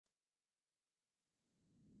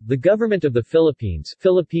The government of the Philippines,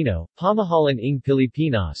 Filipino, Pamahalaan ng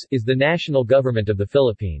Pilipinas, is the national government of the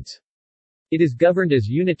Philippines. It is governed as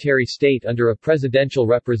unitary state under a presidential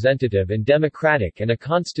representative and democratic and a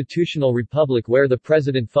constitutional republic where the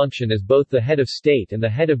president function as both the head of state and the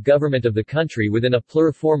head of government of the country within a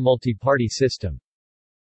pluriform multi-party system.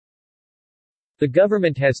 The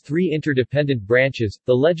government has three interdependent branches,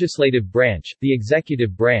 the legislative branch, the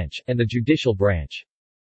executive branch, and the judicial branch.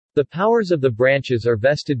 The powers of the branches are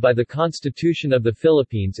vested by the Constitution of the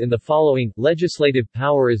Philippines in the following. Legislative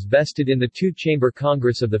power is vested in the two-chamber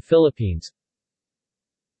Congress of the Philippines.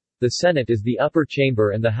 The Senate is the upper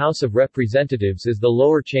chamber and the House of Representatives is the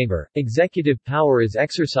lower chamber. Executive power is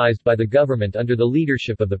exercised by the government under the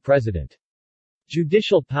leadership of the President.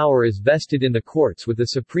 Judicial power is vested in the courts with the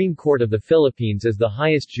Supreme Court of the Philippines as the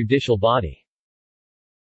highest judicial body.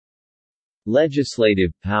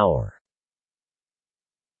 Legislative power.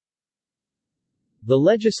 The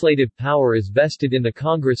legislative power is vested in the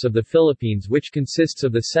Congress of the Philippines, which consists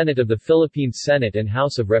of the Senate of the Philippines, Senate and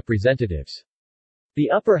House of Representatives.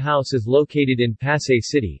 The upper house is located in Pasay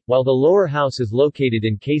City, while the lower house is located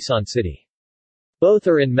in Quezon City. Both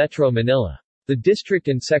are in Metro Manila. The district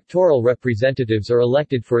and sectoral representatives are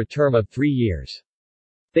elected for a term of 3 years.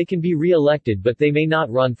 They can be re-elected but they may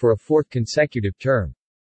not run for a fourth consecutive term.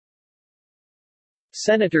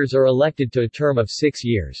 Senators are elected to a term of 6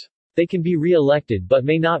 years. They can be re-elected but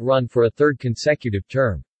may not run for a third consecutive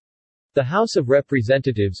term. The House of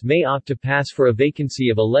Representatives may opt to pass for a vacancy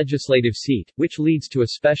of a legislative seat, which leads to a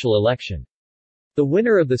special election. The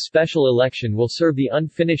winner of the special election will serve the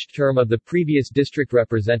unfinished term of the previous district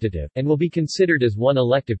representative, and will be considered as one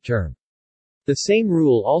elective term. The same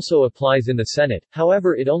rule also applies in the Senate,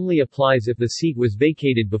 however it only applies if the seat was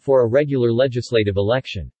vacated before a regular legislative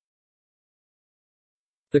election.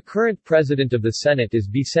 The current President of the Senate is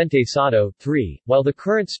Vicente Sotto, 3, while the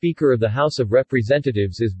current Speaker of the House of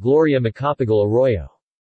Representatives is Gloria Macapagal Arroyo.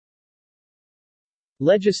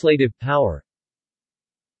 Legislative power.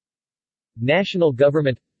 National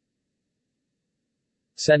government.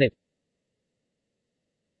 Senate.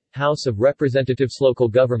 House of Representatives. Local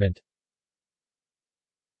government.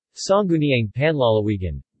 Sangguniang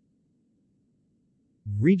Panlalawigan.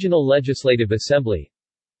 Regional Legislative Assembly.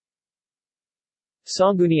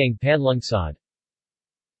 Sangguniang Panlungsod.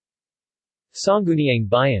 Sangguniang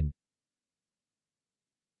Bayan.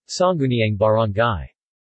 Sangguniang Barangay.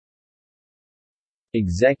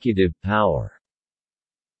 Executive power.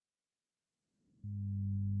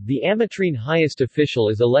 The Amatrine highest official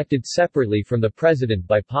is elected separately from the President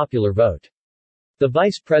by popular vote. The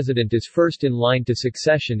Vice President is first in line to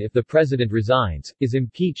succession if the President resigns, is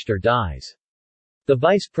impeached or dies. The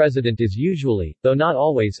Vice President is usually, though not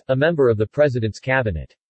always, a member of the President's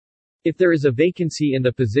cabinet. If there is a vacancy in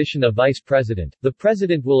the position of Vice President, the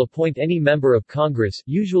President will appoint any member of Congress,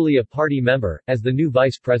 usually a party member, as the new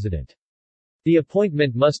Vice President. The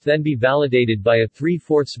appointment must then be validated by a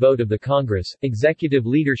 3/4 vote of the Congress. Executive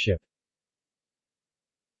leadership.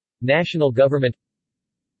 National government.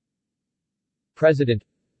 President.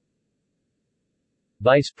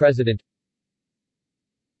 Vice President.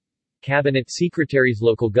 Cabinet Secretaries.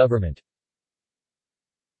 Local government.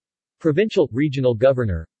 Provincial, regional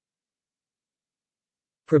governor.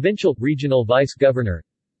 Provincial, regional vice governor.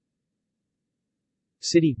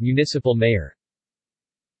 City, municipal mayor.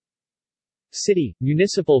 City,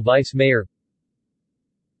 municipal vice mayor.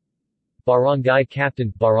 Barangay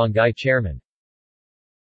captain, barangay chairman.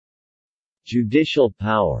 Judicial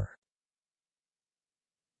power.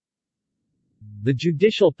 The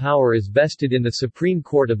judicial power is vested in the Supreme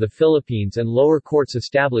Court of the Philippines and lower courts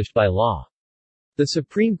established by law. The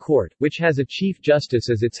Supreme Court, which has a Chief Justice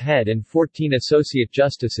as its head and 14 Associate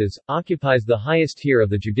Justices, occupies the highest tier of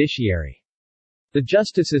the judiciary. The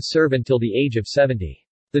justices serve until the age of 70.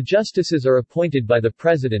 The justices are appointed by the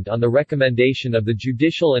President on the recommendation of the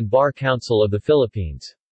Judicial and Bar Council of the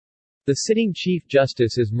Philippines. The sitting Chief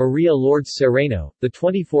Justice is Maria Lourdes Sereno, the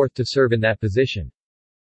 24th to serve in that position.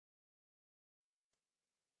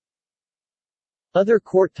 Other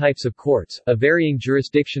court types of courts, of varying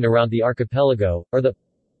jurisdiction around the archipelago, are the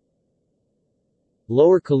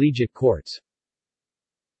lower collegiate courts,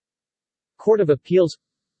 Court of Appeals,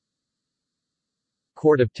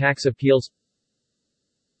 Court of Tax Appeals,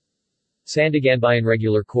 Sandiganbayan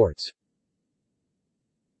regular courts,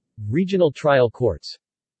 regional trial courts,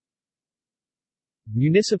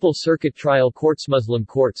 municipal circuit trial courts, Muslim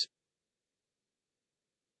courts,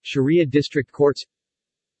 Sharia district courts,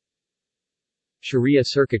 Sharia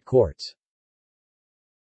circuit courts.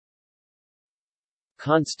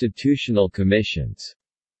 Constitutional commissions.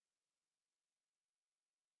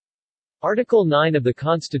 Article 9 of the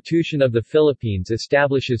Constitution of the Philippines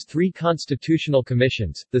establishes three constitutional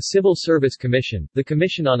commissions: the Civil Service Commission, the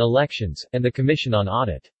Commission on Elections, and the Commission on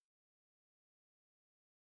Audit.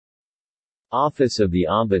 Office of the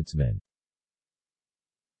Ombudsman.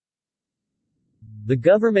 The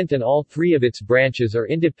government and all three of its branches are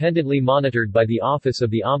independently monitored by the Office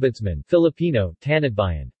of the Ombudsman, Filipino,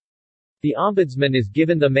 Tanadbayan. The Ombudsman is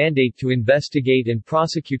given the mandate to investigate and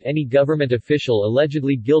prosecute any government official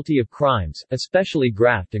allegedly guilty of crimes, especially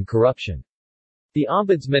graft and corruption. The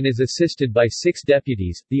Ombudsman is assisted by 6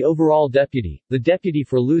 deputies: the overall deputy, the deputy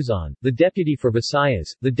for Luzon, the deputy for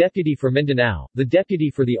Visayas, the deputy for Mindanao, the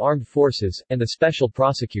deputy for the armed forces, and the special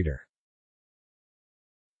prosecutor.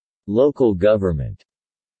 Local government.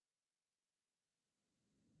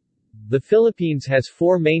 The Philippines has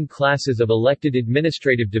 4 main classes of elected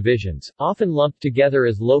administrative divisions, often lumped together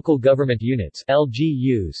as local government units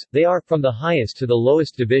 (LGUs). They are, from the highest to the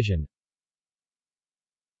lowest division: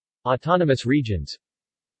 autonomous regions,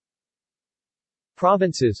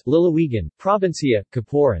 provinces, Lalawigan, Provincia,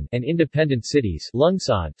 Caporan, and independent cities,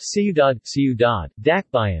 Lungsod, Ciudad,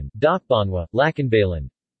 Dakbayan, Dakbanwa, Lacanbayan.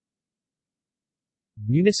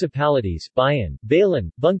 Municipalities, Bayan,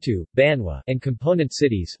 Balan, Bungtu, Banwa, and component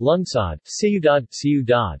cities, Lungsod, Ciudad,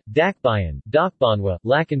 Dakbayan, Dakbanwa,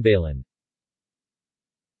 Lacanbayan.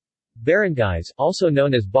 Barangays, also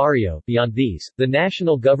known as barrio. Beyond these, the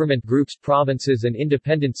national government groups provinces and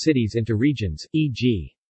independent cities into regions,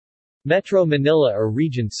 e.g. Metro Manila or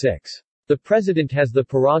Region 6. The President has the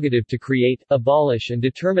prerogative to create, abolish and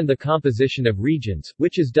determine the composition of regions,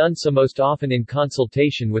 which is done so most often in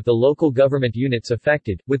consultation with the local government units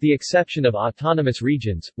affected, with the exception of autonomous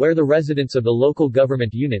regions, where the residents of the local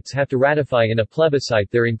government units have to ratify in a plebiscite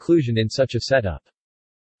their inclusion in such a setup.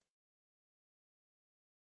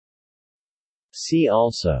 See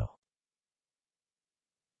also: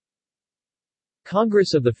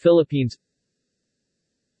 Congress of the Philippines,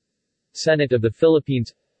 Senate of the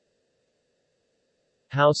Philippines,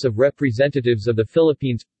 House of Representatives of the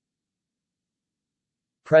Philippines,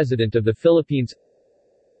 President of the Philippines,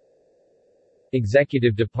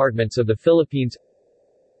 Executive Departments of the Philippines,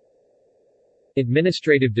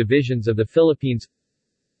 Administrative Divisions of the Philippines,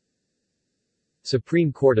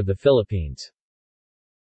 Supreme Court of the Philippines.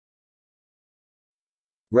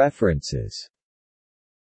 References.